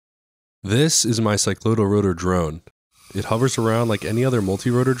This is my Cycloidal Rotor drone. It hovers around like any other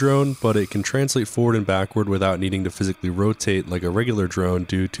multi-rotor drone, but it can translate forward and backward without needing to physically rotate like a regular drone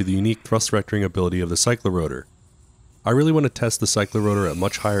due to the unique thrust vectoring ability of the Cyclorotor. I really want to test the Cyclorotor at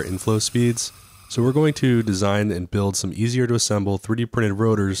much higher inflow speeds, so we're going to design and build some easier to assemble 3D printed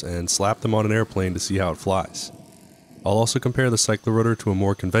rotors and slap them on an airplane to see how it flies. I'll also compare the Cyclorotor to a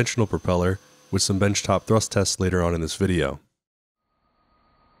more conventional propeller with some benchtop thrust tests later on in this video.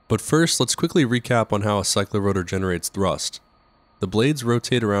 But first, let's quickly recap on how a Cyclorotor generates thrust. The blades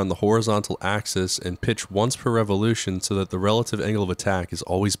rotate around the horizontal axis and pitch once per revolution so that the relative angle of attack is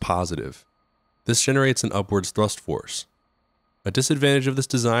always positive. This generates an upwards thrust force. A disadvantage of this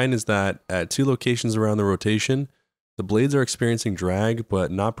design is that at two locations around the rotation, the blades are experiencing drag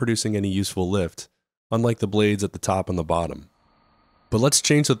but not producing any useful lift, unlike the blades at the top and the bottom. But let's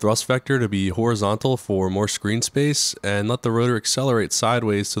change the thrust vector to be horizontal for more screen space and let the rotor accelerate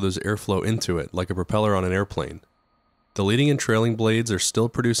sideways so there's airflow into it, like a propeller on an airplane. The leading and trailing blades are still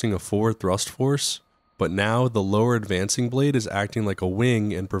producing a forward thrust force, but now the lower advancing blade is acting like a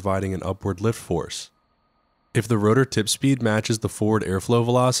wing and providing an upward lift force. If the rotor tip speed matches the forward airflow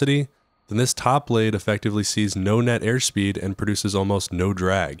velocity, then this top blade effectively sees no net airspeed and produces almost no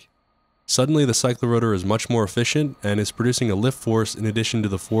drag. Suddenly the Cyclorotor is much more efficient and is producing a lift force in addition to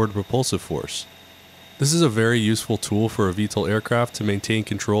the forward propulsive force. This is a very useful tool for a VTOL aircraft to maintain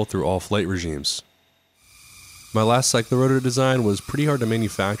control through all flight regimes. My last Cyclorotor design was pretty hard to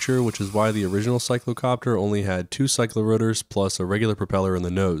manufacture, which is why the original Cyclocopter only had 2 Cyclorotors plus a regular propeller in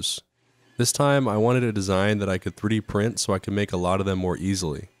the nose. This time I wanted a design that I could 3D print so I could make a lot of them more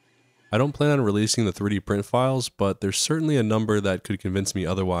easily. I don't plan on releasing the 3D print files, but there's certainly a number that could convince me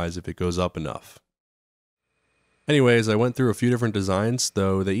otherwise if it goes up enough. Anyways, I went through a few different designs,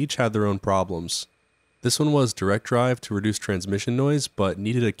 though they each had their own problems. This one was direct drive to reduce transmission noise, but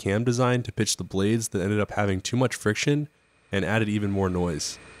needed a cam design to pitch the blades that ended up having too much friction and added even more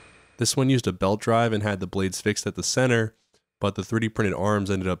noise. This one used a belt drive and had the blades fixed at the center, but the 3D printed arms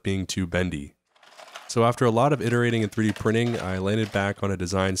ended up being too bendy. So after a lot of iterating and 3D printing, I landed back on a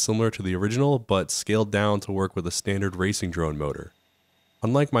design similar to the original, but scaled down to work with a standard racing drone motor.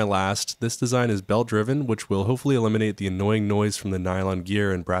 Unlike my last, this design is belt driven, which will hopefully eliminate the annoying noise from the nylon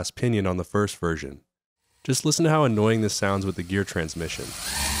gear and brass pinion on the first version. Just listen to how annoying this sounds with the gear transmission.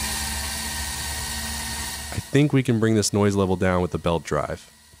 I think we can bring this noise level down with the belt drive.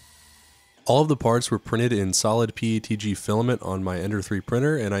 All of the parts were printed in solid PETG filament on my Ender 3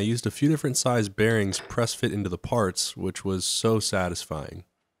 printer, and I used a few different size bearings press fit into the parts, which was so satisfying.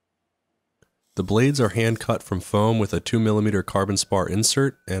 The blades are hand cut from foam with a 2mm carbon spar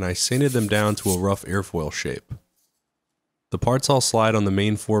insert, and I sanded them down to a rough airfoil shape. The parts all slide on the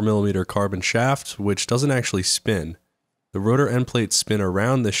main 4mm carbon shaft, which doesn't actually spin. The rotor end plates spin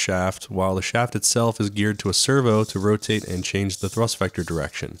around this shaft, while the shaft itself is geared to a servo to rotate and change the thrust vector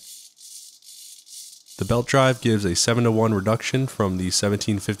direction. The belt drive gives a 7-to-1 reduction from the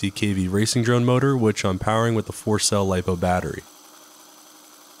 1750 kV racing drone motor, which I'm powering with a 4-cell LiPo battery.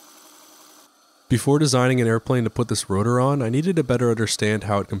 Before designing an airplane to put this rotor on, I needed to better understand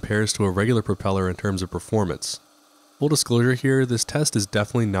how it compares to a regular propeller in terms of performance. Full disclosure here, this test is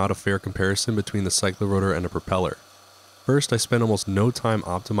definitely not a fair comparison between the Cyclorotor and a propeller. First, I spent almost no time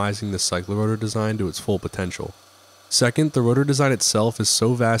optimizing the Cyclorotor design to its full potential. Second, the rotor design itself is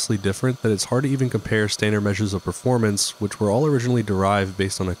so vastly different that it's hard to even compare standard measures of performance, which were all originally derived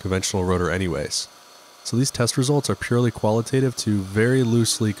based on a conventional rotor anyways. So these test results are purely qualitative to very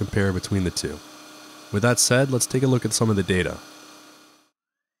loosely compare between the two. With that said, let's take a look at some of the data.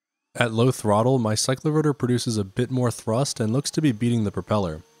 At low throttle, my Cyclorotor produces a bit more thrust and looks to be beating the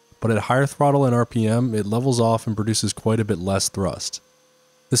propeller, but at higher throttle and RPM, it levels off and produces quite a bit less thrust.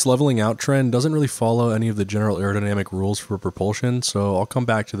 This leveling out trend doesn't really follow any of the general aerodynamic rules for propulsion, so I'll come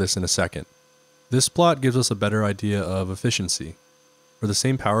back to this in a second. This plot gives us a better idea of efficiency. For the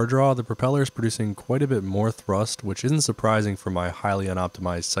same power draw, the propeller is producing quite a bit more thrust, which isn't surprising for my highly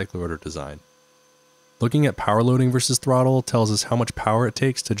unoptimized Cyclorotor design. Looking at power loading versus throttle tells us how much power it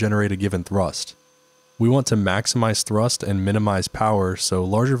takes to generate a given thrust. We want to maximize thrust and minimize power, so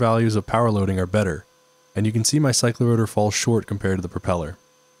larger values of power loading are better, and you can see my Cyclorotor falls short compared to the propeller.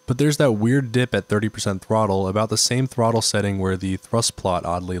 But there's that weird dip at 30% throttle, about the same throttle setting where the thrust plot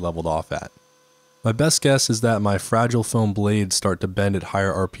oddly leveled off at. My best guess is that my fragile foam blades start to bend at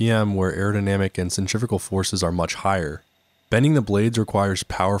higher RPM where aerodynamic and centrifugal forces are much higher. Bending the blades requires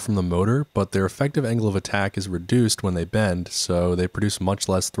power from the motor, but their effective angle of attack is reduced when they bend, so they produce much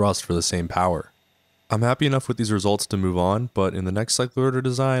less thrust for the same power. I'm happy enough with these results to move on, but in the next Cyclorotor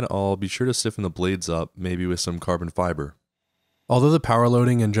design, I'll be sure to stiffen the blades up, maybe with some carbon fiber. Although the power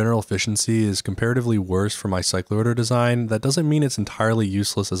loading and general efficiency is comparatively worse for my Cyclorotor design, that doesn't mean it's entirely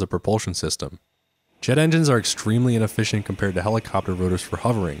useless as a propulsion system. Jet engines are extremely inefficient compared to helicopter rotors for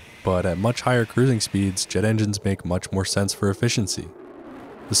hovering, but at much higher cruising speeds, jet engines make much more sense for efficiency.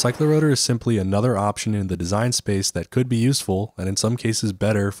 The Cyclorotor is simply another option in the design space that could be useful, and in some cases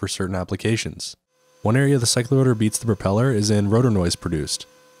better for certain applications. One area the Cyclorotor beats the propeller is in rotor noise produced,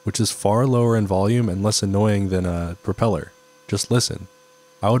 which is far lower in volume and less annoying than a propeller. Just listen.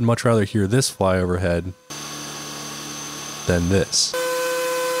 I would much rather hear this fly overhead than this.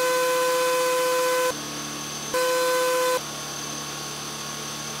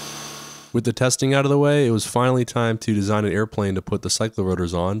 With the testing out of the way, it was finally time to design an airplane to put the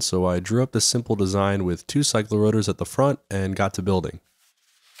Cyclorotors on, so I drew up this simple design with 2 Cyclorotors at the front and got to building.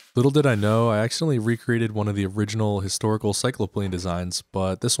 Little did I know, I accidentally recreated one of the original historical cycloplane designs,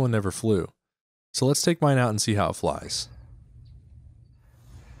 but this one never flew. So let's take mine out and see how it flies.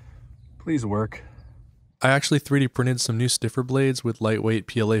 Please work. I actually 3D printed some new stiffer blades with lightweight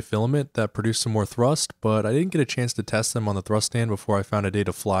PLA filament that produced some more thrust, but I didn't get a chance to test them on the thrust stand before I found a day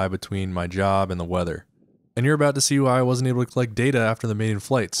to fly between my job and the weather. And you're about to see why I wasn't able to collect data after the maiden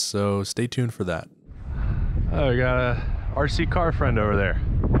flights, so stay tuned for that. Oh, we got a RC car friend over there.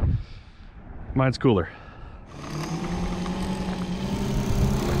 Mine's cooler.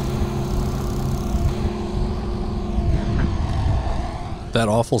 That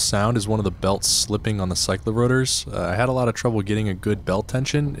awful sound is one of the belts slipping on the Cyclorotors. I had a lot of trouble getting a good belt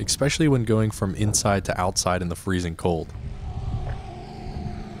tension, especially when going from inside to outside in the freezing cold.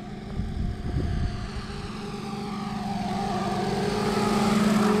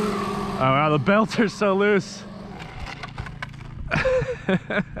 Oh wow, the belts are so loose.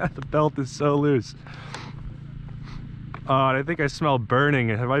 The belt is so loose. Oh, and I think I smell burning.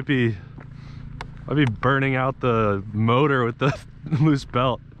 It might be burning out the motor with the loose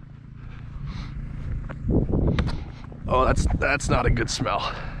belt. Oh, that's not a good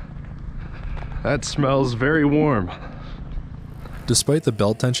smell. That smells very warm. Despite the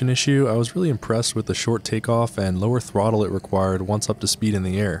belt tension issue, I was really impressed with the short takeoff and lower throttle it required once up to speed in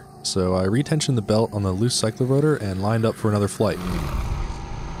the air. So I retensioned the belt on the loose Cyclorotor and lined up for another flight.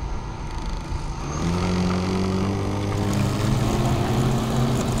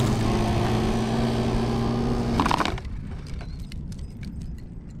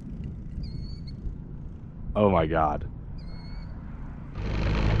 Oh my God.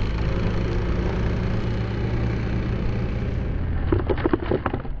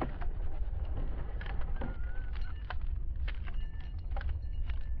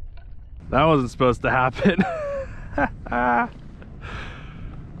 That wasn't supposed to happen.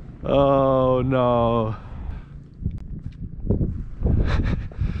 Oh no.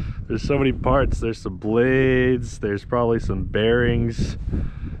 There's so many parts. There's some blades, there's probably some bearings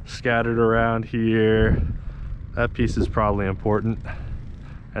scattered around here. That piece is probably important.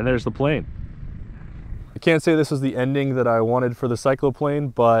 And there's the plane. I can't say this was the ending that I wanted for the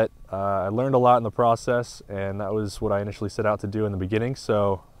Cycloplane, but I learned a lot in the process, and that was what I initially set out to do in the beginning,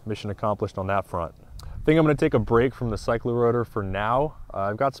 so mission accomplished on that front. I think I'm going to take a break from the Cyclorotor for now.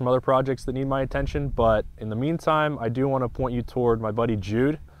 I've got some other projects that need my attention, but in the meantime, I do want to point you toward my buddy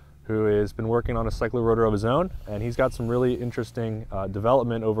Jude, who has been working on a Cyclorotor of his own, and he's got some really interesting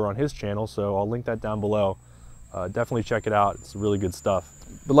development over on his channel, so I'll link that down below. Definitely check it out. It's really good stuff.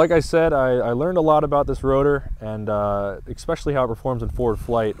 But like I said, I learned a lot about this rotor, and especially how it performs in forward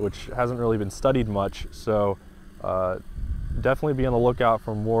flight, which hasn't really been studied much. So definitely be on the lookout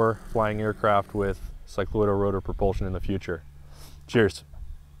for more flying aircraft with Cycloidal rotor propulsion in the future. Cheers.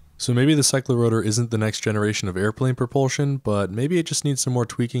 So maybe the Cyclorotor isn't the next generation of airplane propulsion, but maybe it just needs some more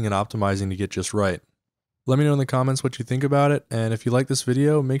tweaking and optimizing to get just right. Let me know in the comments what you think about it, and if you like this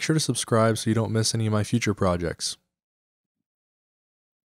video, make sure to subscribe so you don't miss any of my future projects.